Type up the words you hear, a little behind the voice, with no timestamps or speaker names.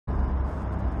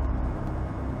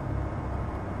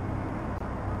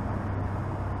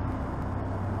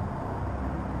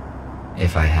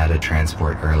If I had a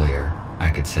transport earlier, I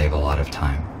could save a lot of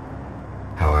time.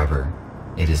 However,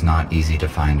 it is not easy to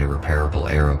find a repairable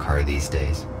aerocar these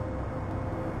days.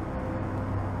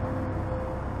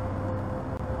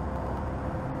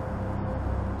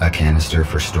 A canister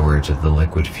for storage of the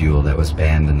liquid fuel that was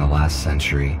banned in the last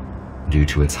century due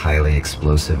to its highly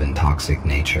explosive and toxic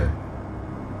nature.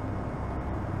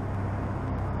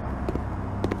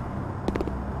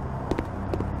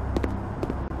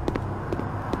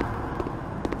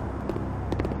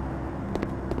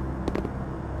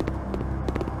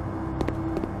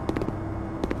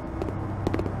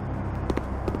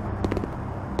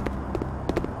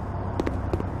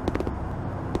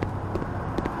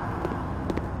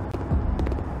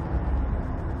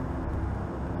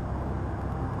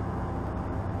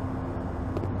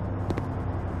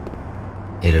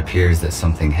 It appears that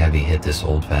something heavy hit this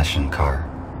old-fashioned car.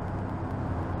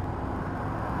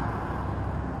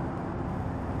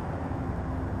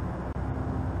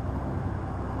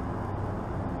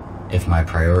 If my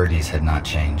priorities had not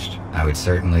changed, I would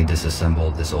certainly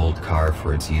disassemble this old car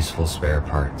for its useful spare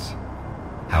parts.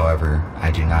 However,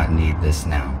 I do not need this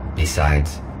now.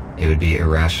 Besides, it would be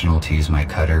irrational to use my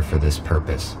cutter for this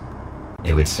purpose.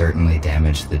 It would certainly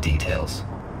damage the details.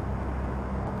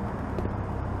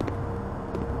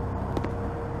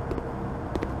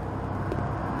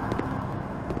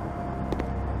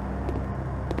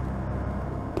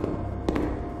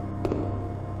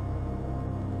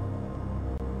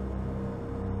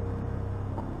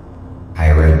 I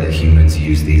read that humans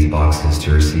use these boxes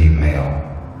to receive mail.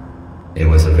 It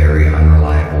was a very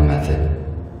unreliable method.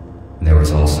 There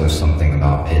was also something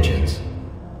about pigeons.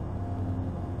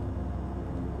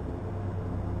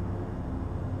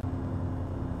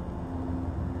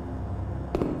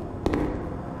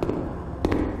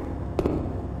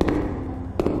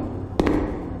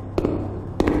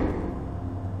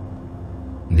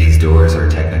 These doors are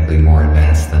technically more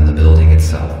advanced than the building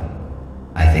itself.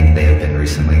 I think they have been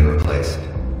recently replaced.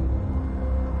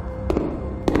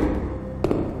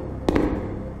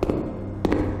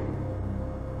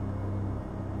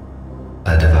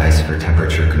 A device for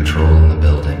temperature control in the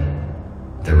building.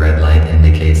 The red light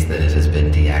indicates that it has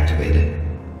been deactivated.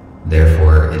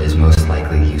 Therefore, it is most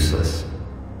likely useless.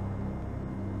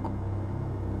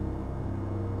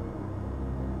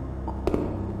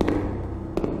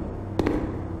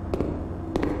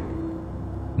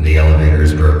 The elevator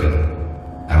is broken.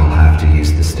 I will have to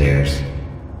use the stairs.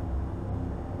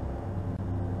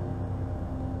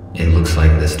 It looks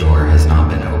like this door has not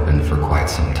been opened for quite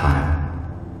some time.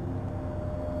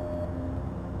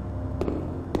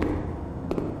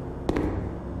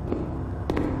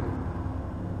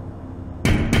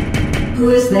 Who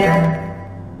is there?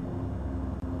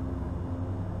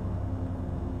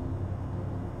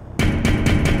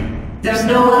 There's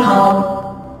no one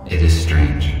home. It is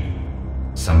strange.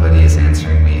 Somebody is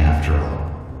answering me after all.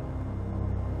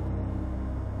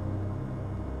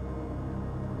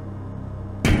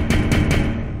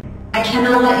 I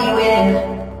cannot let you in.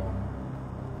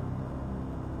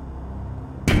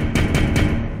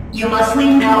 You must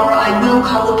leave now or I will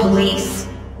call the police.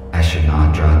 I should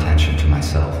not draw attention to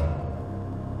myself.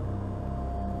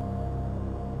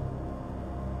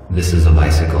 This is a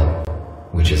bicycle,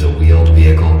 which is a wheeled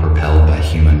vehicle propelled by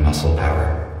human muscle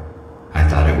power. I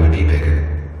thought it would be bigger.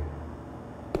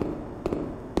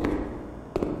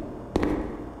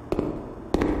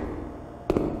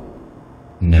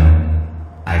 No,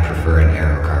 I prefer an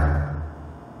aerocar.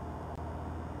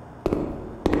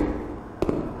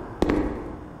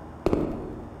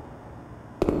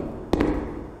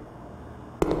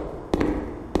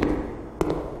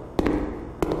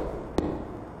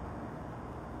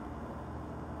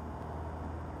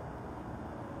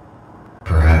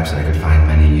 Perhaps I could find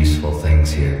many useful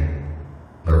things here,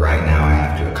 but right now I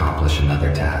have to accomplish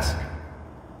another task.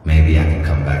 Maybe I can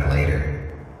come back later.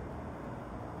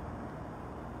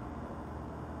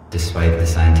 Despite the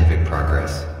scientific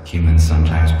progress, humans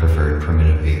sometimes preferred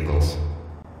primitive vehicles.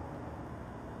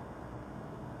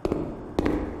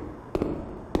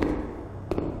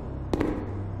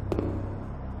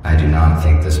 I do not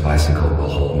think this bicycle will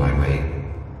hold my weight.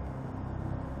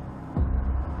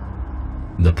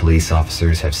 The police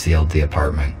officers have sealed the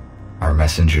apartment. Our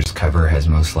messenger's cover has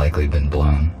most likely been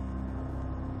blown.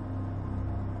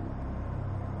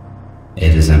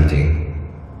 It is empty.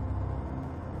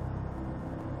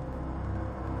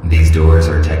 These doors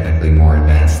are technically more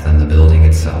advanced than the building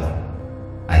itself.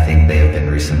 I think they have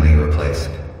been recently replaced.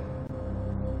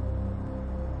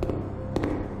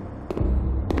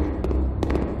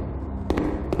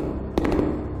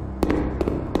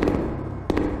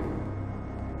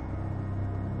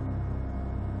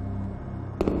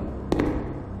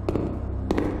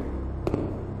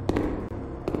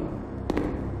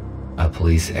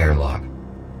 police airlock.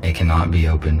 It cannot be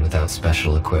opened without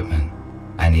special equipment.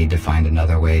 I need to find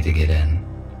another way to get in.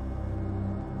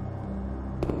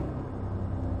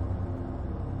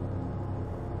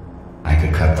 I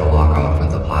could cut the lock off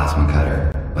with a plasma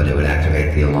cutter, but it would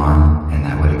activate the alarm, and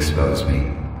that would expose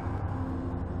me.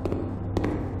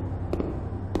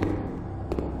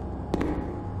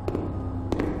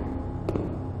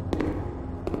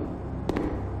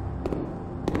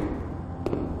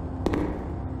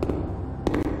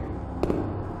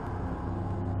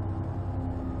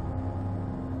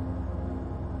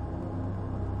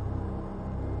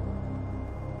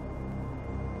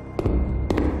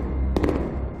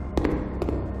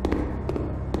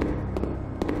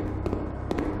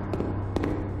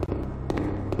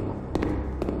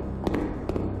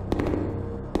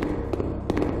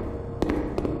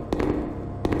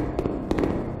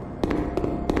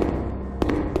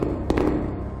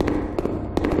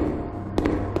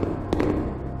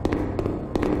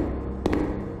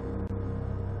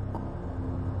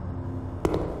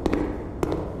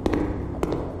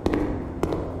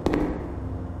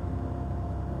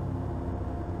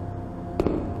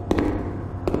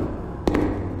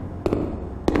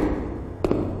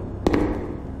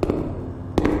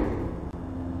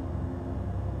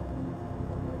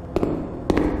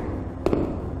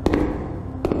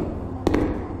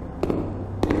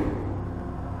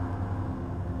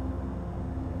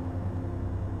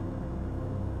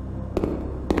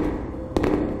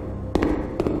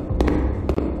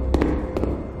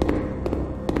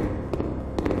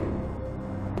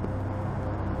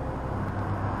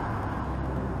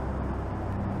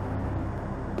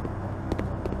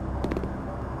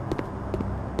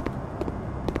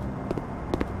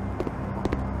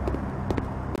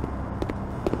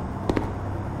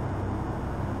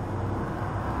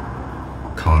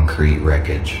 Concrete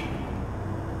wreckage.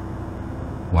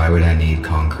 Why would I need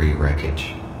concrete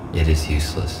wreckage? It is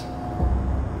useless.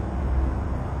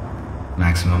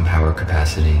 Maximum power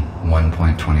capacity,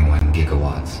 1.21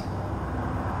 gigawatts.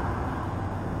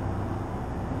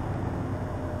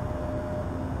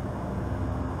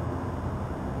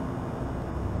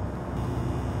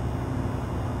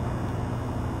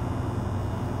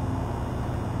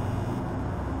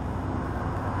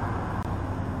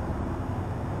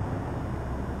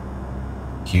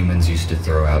 Humans used to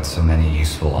throw out so many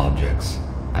useful objects.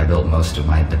 I built most of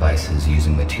my devices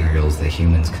using materials that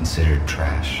humans considered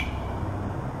trash.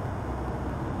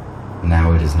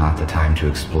 Now it is not the time to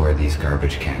explore these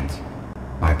garbage cans.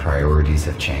 My priorities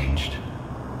have changed.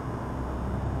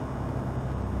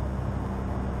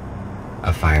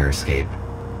 A fire escape.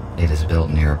 It is built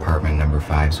near apartment number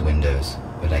 5's windows,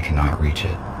 but I cannot reach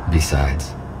it.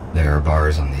 Besides, there are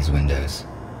bars on these windows.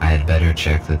 I had better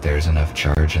check that there's enough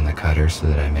charge in the cutter so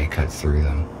that I may cut through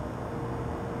them.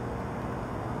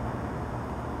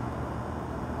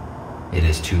 It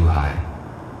is too high.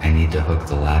 I need to hook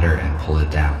the ladder and pull it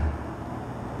down.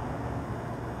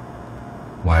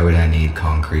 Why would I need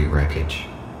concrete wreckage?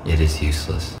 It is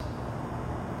useless.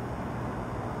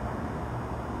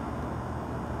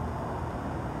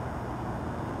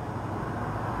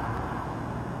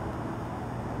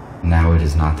 Now it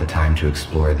is not the time to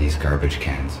explore these garbage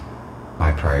cans.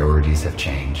 My priorities have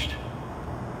changed.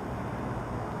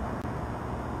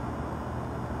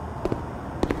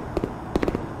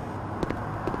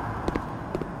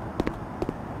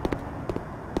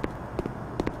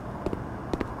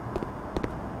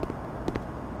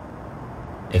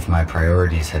 If my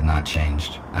priorities had not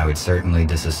changed, I would certainly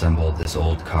disassemble this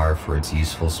old car for its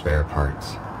useful spare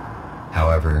parts.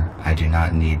 However, I do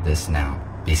not need this now.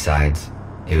 Besides,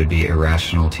 it would be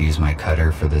irrational to use my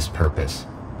cutter for this purpose.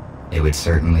 It would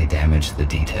certainly damage the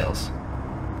details.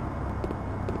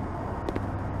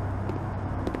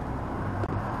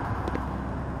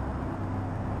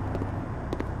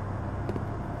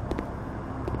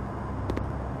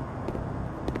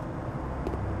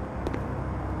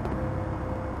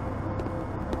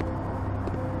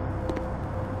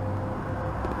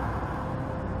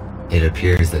 It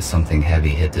appears that something heavy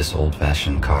hit this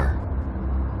old-fashioned car.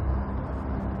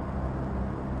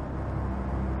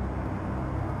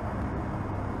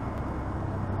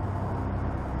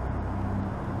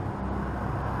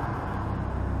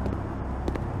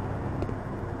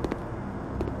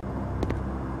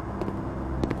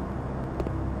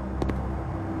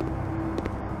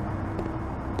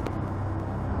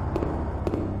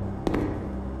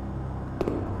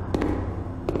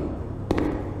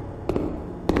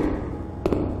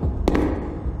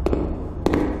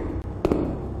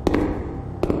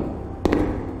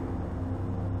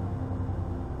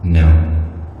 No,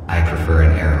 I prefer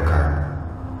an aero car.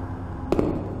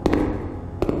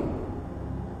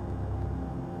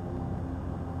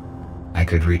 I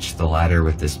could reach the ladder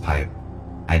with this pipe.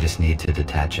 I just need to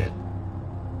detach it.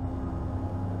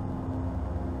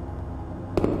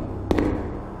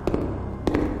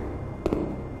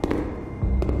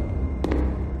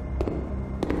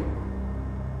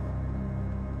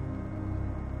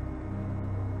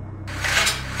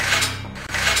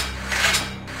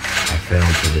 I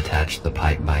failed to detach the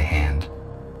pipe by hand.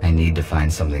 I need to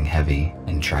find something heavy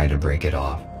and try to break it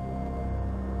off.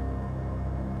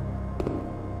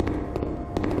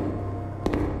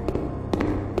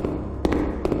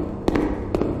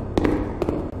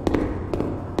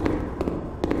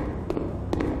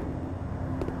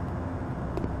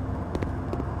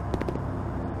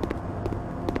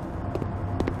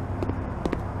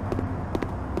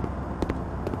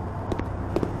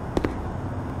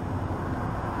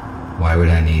 Why would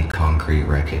I need concrete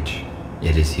wreckage?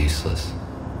 It is useless.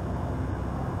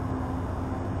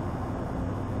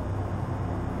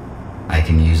 I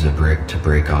can use a brick to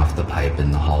break off the pipe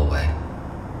in the hallway.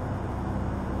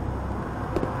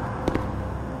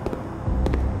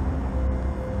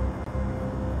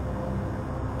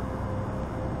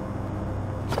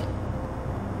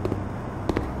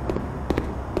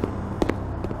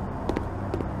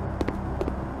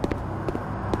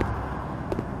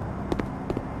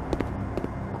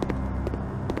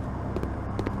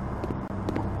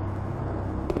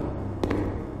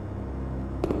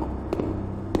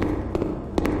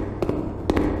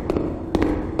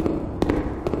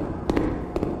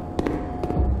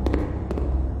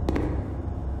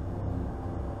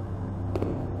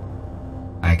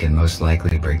 I can most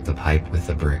likely break the pipe with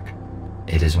the brick.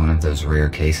 It is one of those rare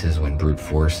cases when brute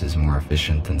force is more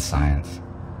efficient than science.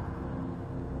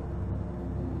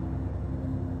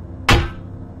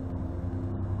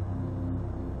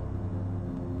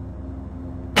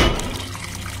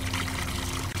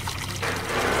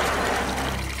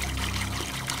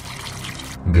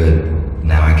 Good.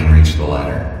 Now I can reach the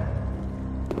ladder.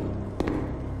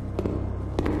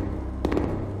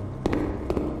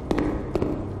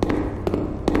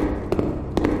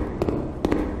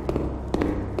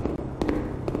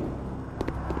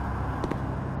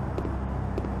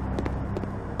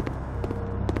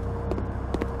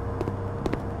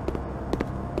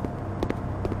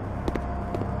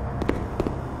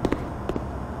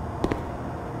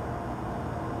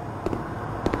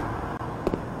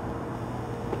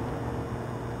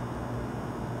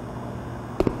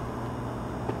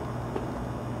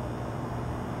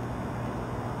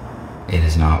 It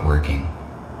is not working.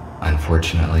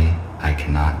 Unfortunately, I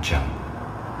cannot jump.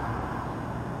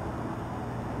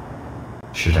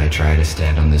 Should I try to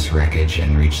stand on this wreckage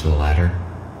and reach the ladder?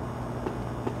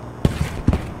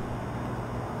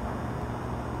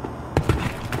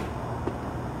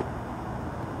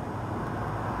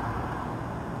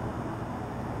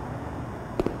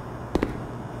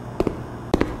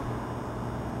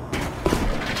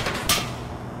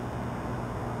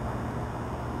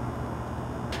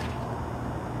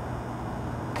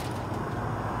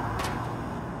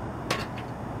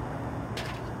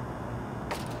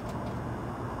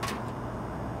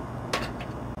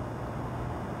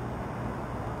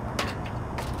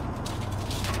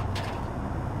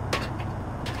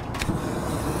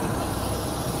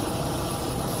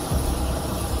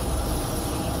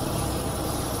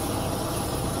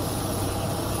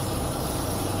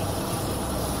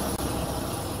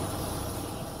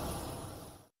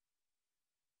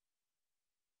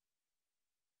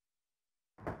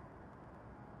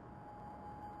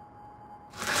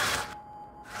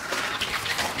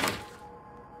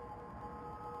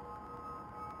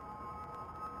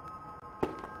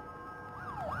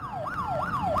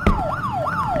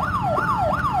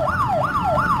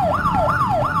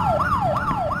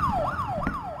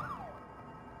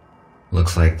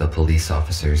 Looks like the police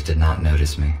officers did not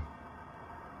notice me.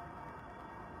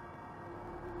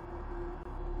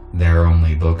 There are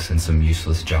only books and some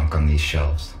useless junk on these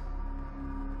shelves.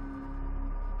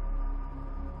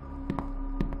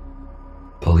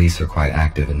 Police are quite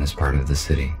active in this part of the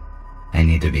city. I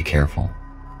need to be careful.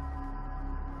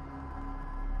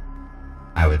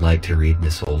 I would like to read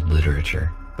this old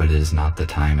literature, but it is not the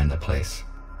time and the place.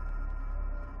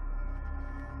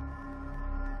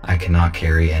 I cannot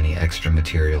carry any extra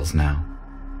materials now.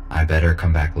 I better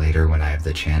come back later when I have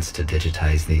the chance to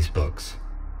digitize these books.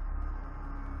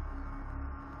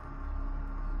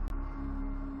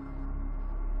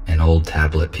 An old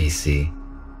tablet PC.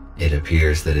 It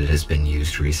appears that it has been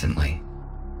used recently.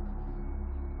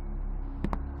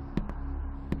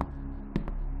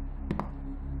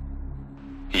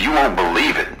 You won't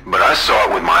believe it, but I saw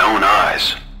it with my own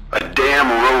eyes. A damn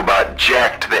robot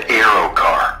jacked the Aero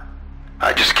car.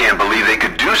 I just can't believe they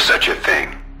could do such a thing.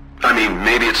 I mean,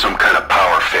 maybe it's some kind of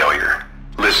power failure.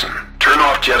 Listen, turn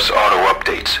off Jeff's auto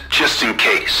updates, just in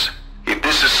case. If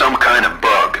this is some kind of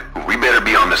bug, we better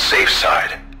be on the safe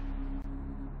side.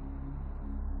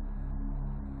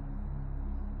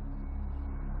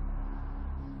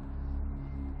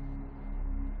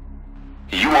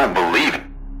 You won't believe it.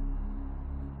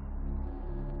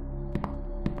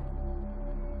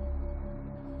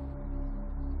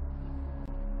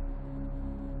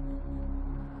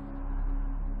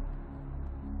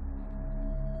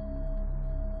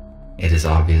 It is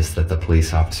obvious that the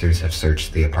police officers have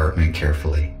searched the apartment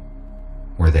carefully.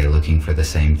 Were they looking for the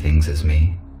same things as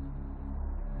me?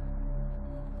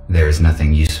 There is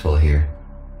nothing useful here.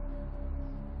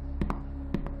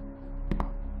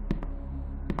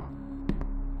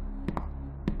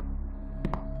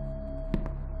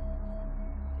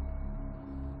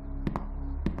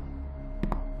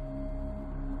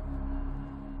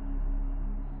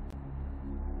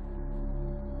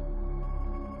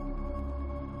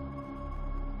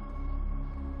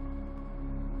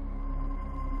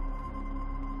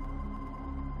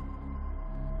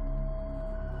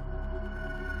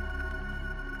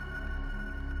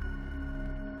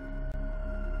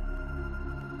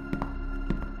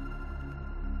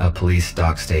 A police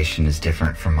dock station is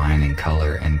different from mine in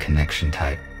color and connection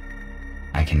type.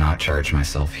 I cannot charge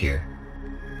myself here.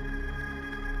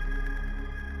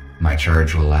 My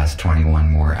charge will last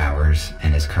 21 more hours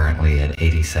and is currently at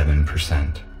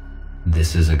 87%.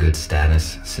 This is a good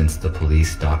status since the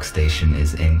police dock station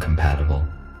is incompatible.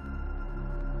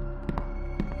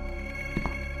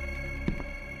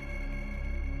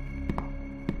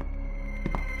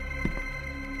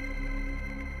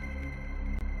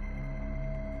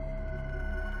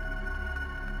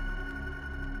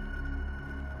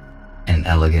 An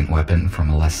elegant weapon from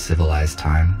a less civilized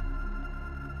time.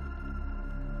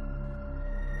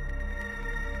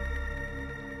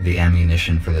 The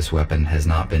ammunition for this weapon has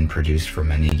not been produced for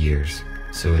many years,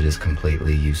 so it is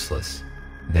completely useless.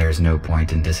 There is no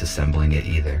point in disassembling it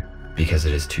either, because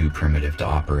it is too primitive to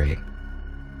operate.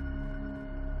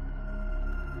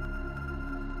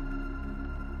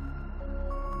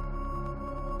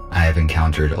 I have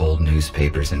encountered old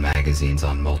newspapers and magazines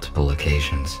on multiple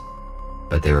occasions,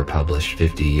 but they were published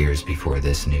 50 years before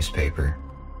this newspaper.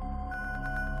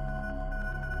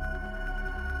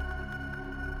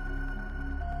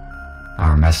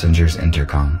 Our messenger's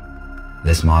intercom.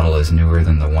 This model is newer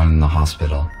than the one in the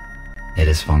hospital. It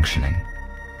is functioning.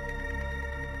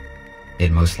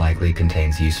 It most likely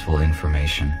contains useful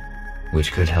information,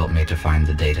 which could help me to find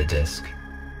the data disk.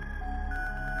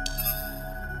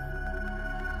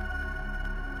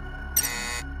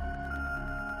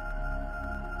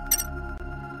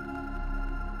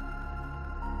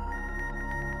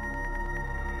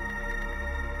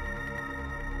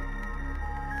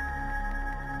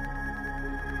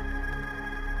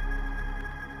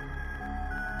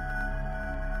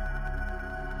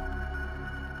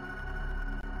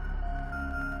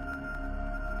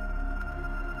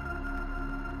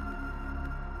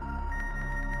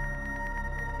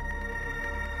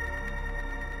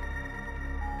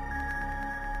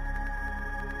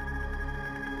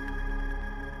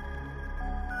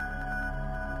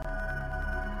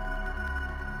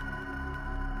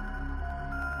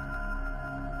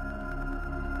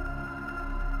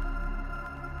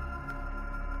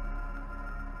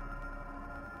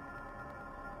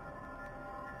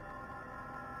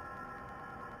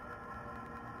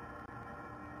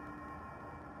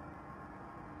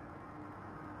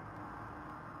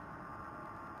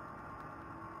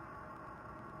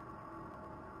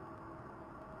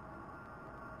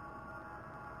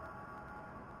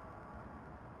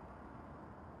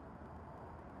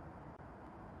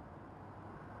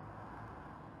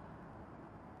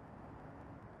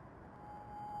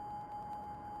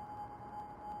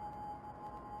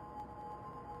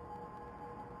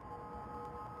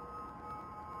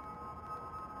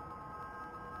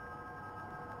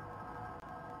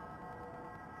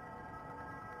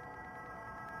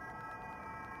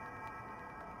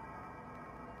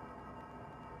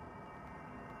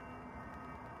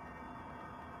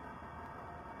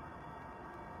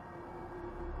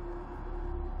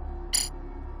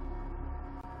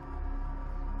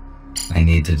 I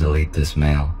need to delete this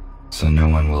mail, so no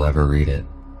one will ever read it.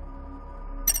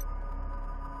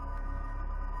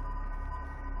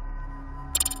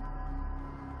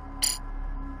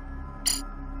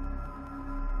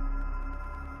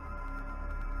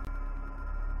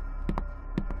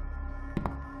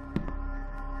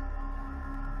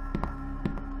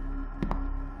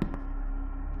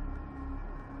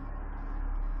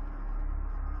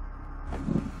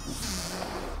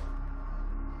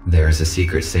 There is a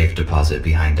secret safe deposit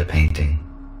behind a painting.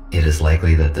 It is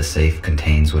likely that the safe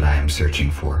contains what I am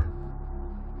searching for.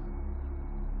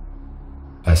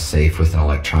 A safe with an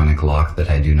electronic lock that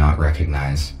I do not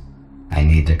recognize. I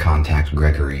need to contact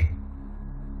Gregory.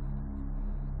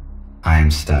 I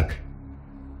am stuck.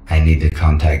 I need to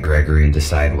contact Gregory and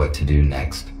decide what to do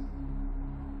next.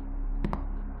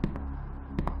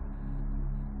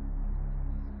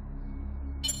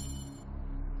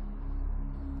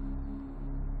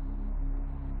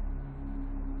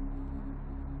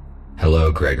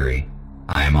 Hello, Gregory.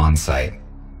 I am on site.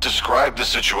 Describe the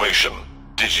situation.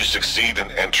 Did you succeed in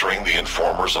entering the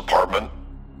informer's apartment?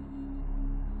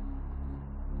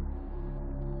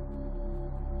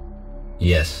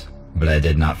 Yes, but I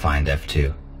did not find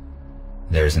F2.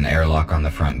 There's an airlock on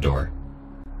the front door.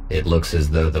 It looks as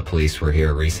though the police were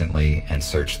here recently and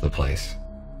searched the place.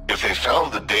 If they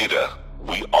found the data,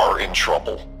 we are in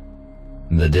trouble.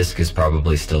 The disk is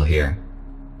probably still here.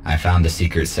 I found a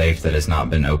secret safe that has not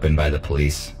been opened by the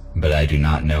police, but I do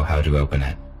not know how to open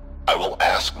it. I will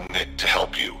ask Nick to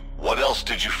help you. What else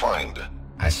did you find?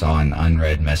 I saw an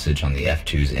unread message on the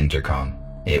F2's intercom.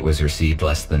 It was received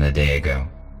less than a day ago,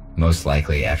 most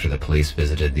likely after the police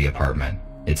visited the apartment.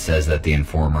 It says that the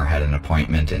informer had an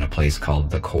appointment in a place called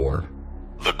The Core.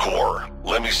 The Core.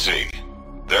 Let me see.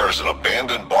 There is an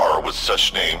abandoned bar with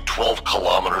such name 12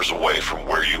 kilometers away from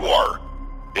where you are.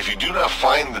 If you do not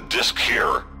find the disc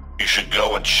here, you should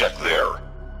go and check there.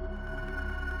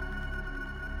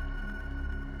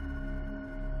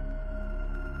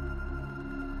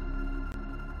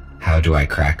 How do I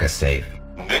crack a safe?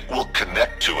 Nick will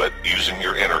connect to it using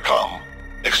your intercom.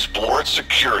 Explore its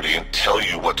security and tell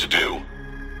you what to do.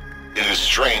 It is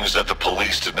strange that the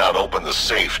police did not open the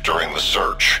safe during the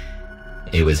search.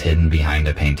 It was hidden behind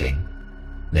a painting.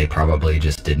 They probably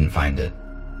just didn't find it.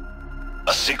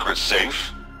 A secret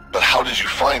safe? But how did you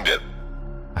find it?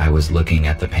 I was looking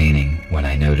at the painting when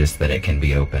I noticed that it can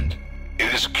be opened.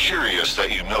 It is curious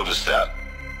that you noticed that.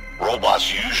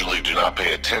 Robots usually do not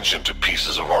pay attention to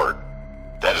pieces of art.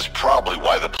 That is probably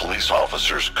why the police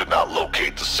officers could not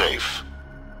locate the safe.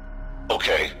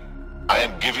 Okay, I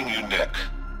am giving you Nick.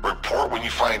 Report when you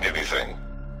find anything.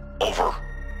 Over.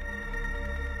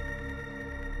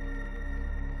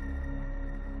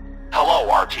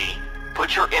 Hello, RT.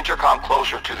 Put your intercom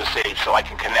closer to the safe so I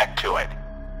can connect to it.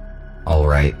 All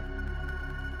right.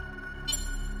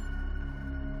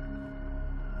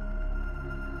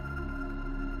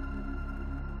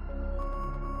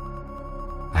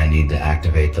 I need to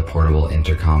activate the portable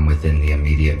intercom within the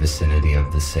immediate vicinity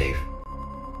of the safe.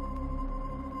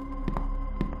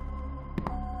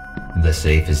 The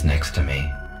safe is next to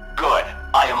me. Good.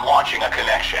 I am launching a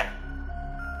connection.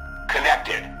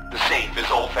 Connected. The safe is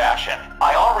old-fashioned.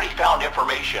 I already found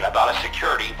information about a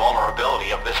security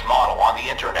vulnerability of this model on the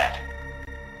internet.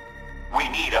 We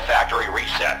need a factory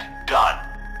reset. Done.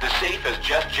 The safe has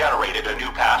just generated a new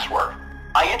password.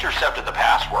 I intercepted the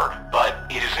password, but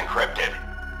it is encrypted.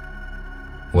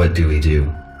 What do we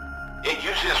do? It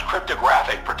uses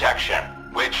cryptographic protection,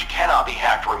 which cannot be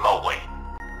hacked remotely.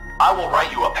 I will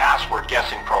write you a password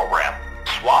guessing program.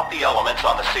 Swap the elements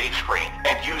on the save screen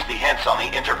and use the hints on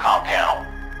the intercom panel.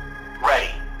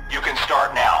 Ready. You can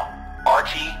start now.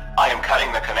 RT, I am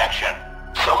cutting the connection.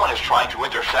 Someone is trying to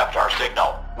intercept our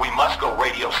signal. We must go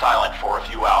radio silent for a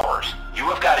few hours. You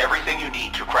have got everything you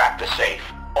need to crack the safe.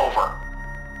 Over.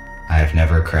 I have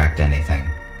never cracked anything.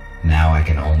 Now I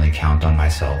can only count on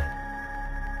myself.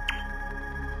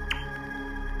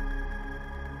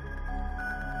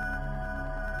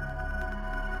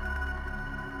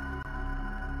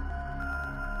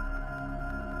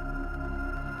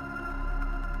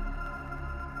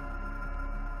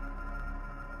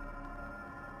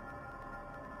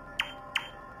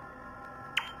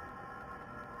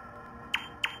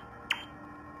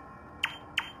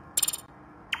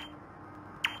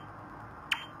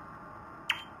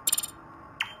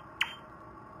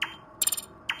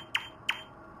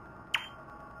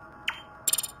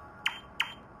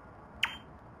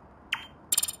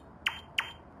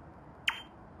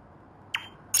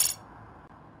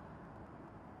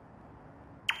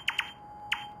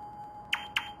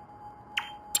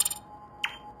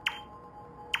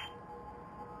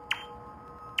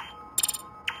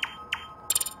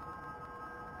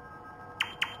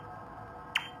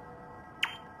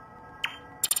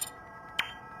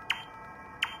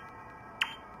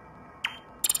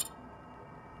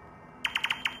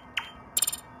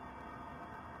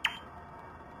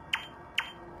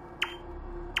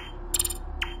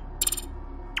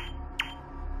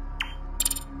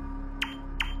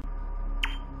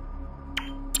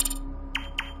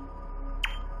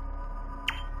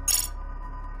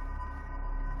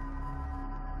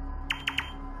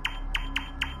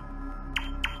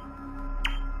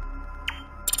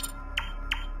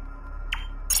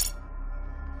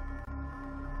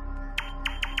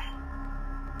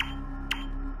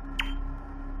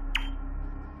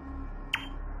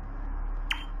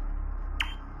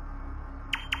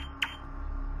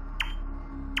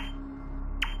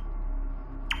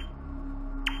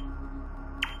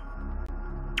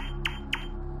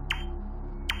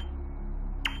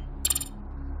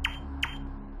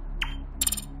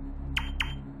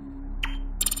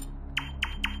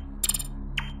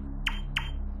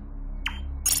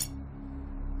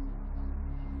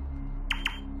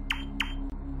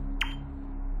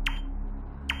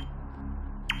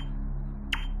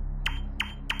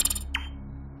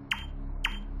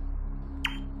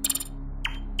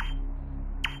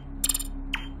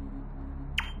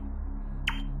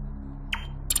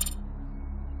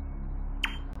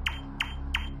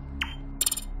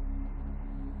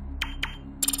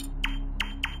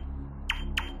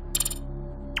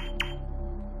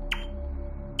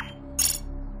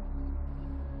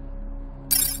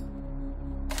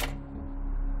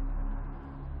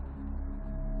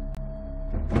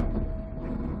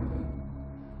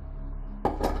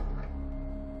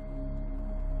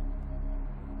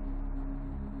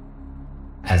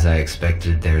 As I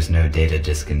expected, there's no data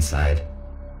disk inside,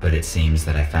 but it seems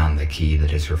that I found the key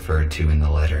that is referred to in the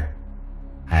letter.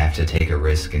 I have to take a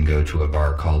risk and go to a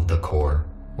bar called The Core,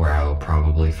 where I will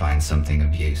probably find something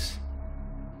of use.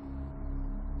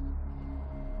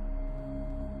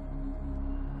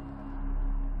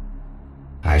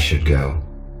 I should go.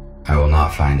 I will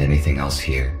not find anything else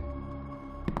here.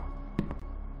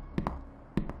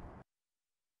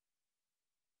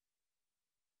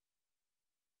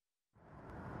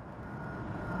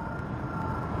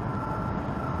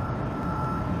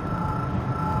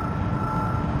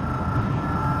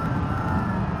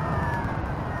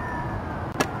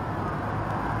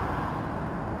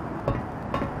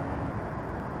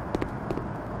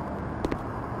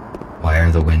 Why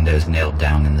are the windows nailed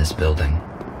down in this building?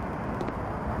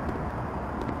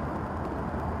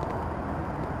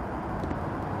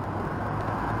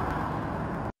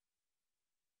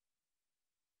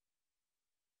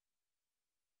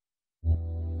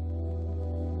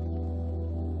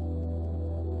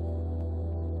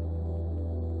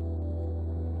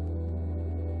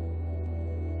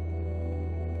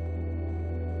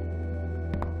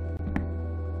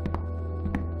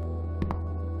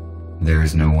 There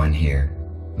is no one here.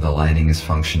 The lighting is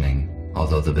functioning,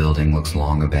 although the building looks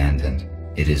long abandoned.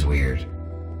 It is weird.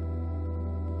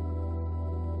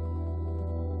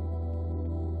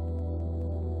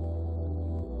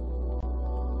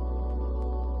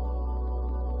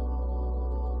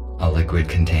 A liquid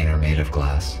container made of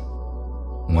glass.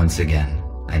 Once again,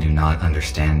 I do not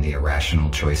understand the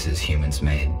irrational choices humans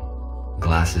made.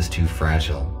 Glass is too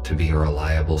fragile to be a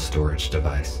reliable storage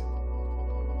device.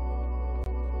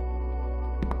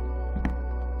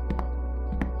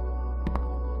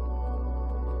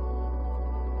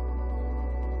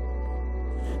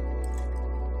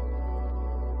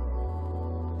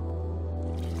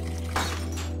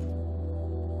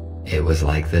 It was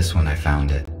like this when I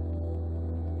found it.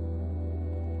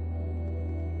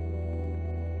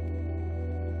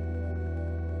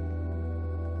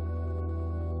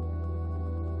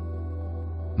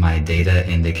 My data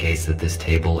indicates that this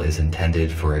table is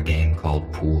intended for a game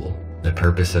called Pool. The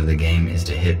purpose of the game is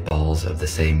to hit balls of the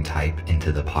same type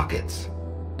into the pockets,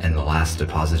 and the last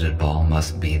deposited ball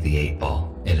must be the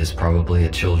 8-ball. It is probably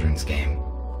a children's game,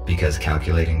 because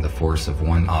calculating the force of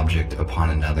one object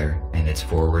upon another and its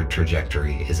forward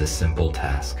trajectory is a simple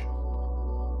task.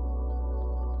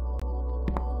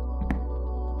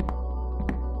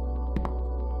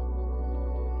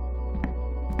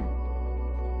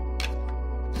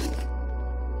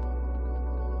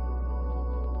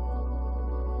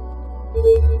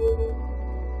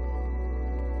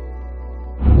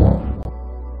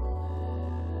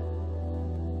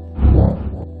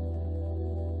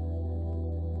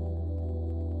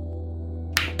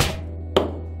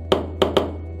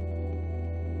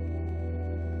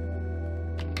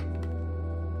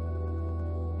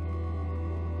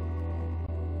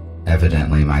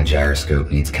 Evidently, my gyroscope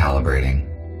needs calibrating.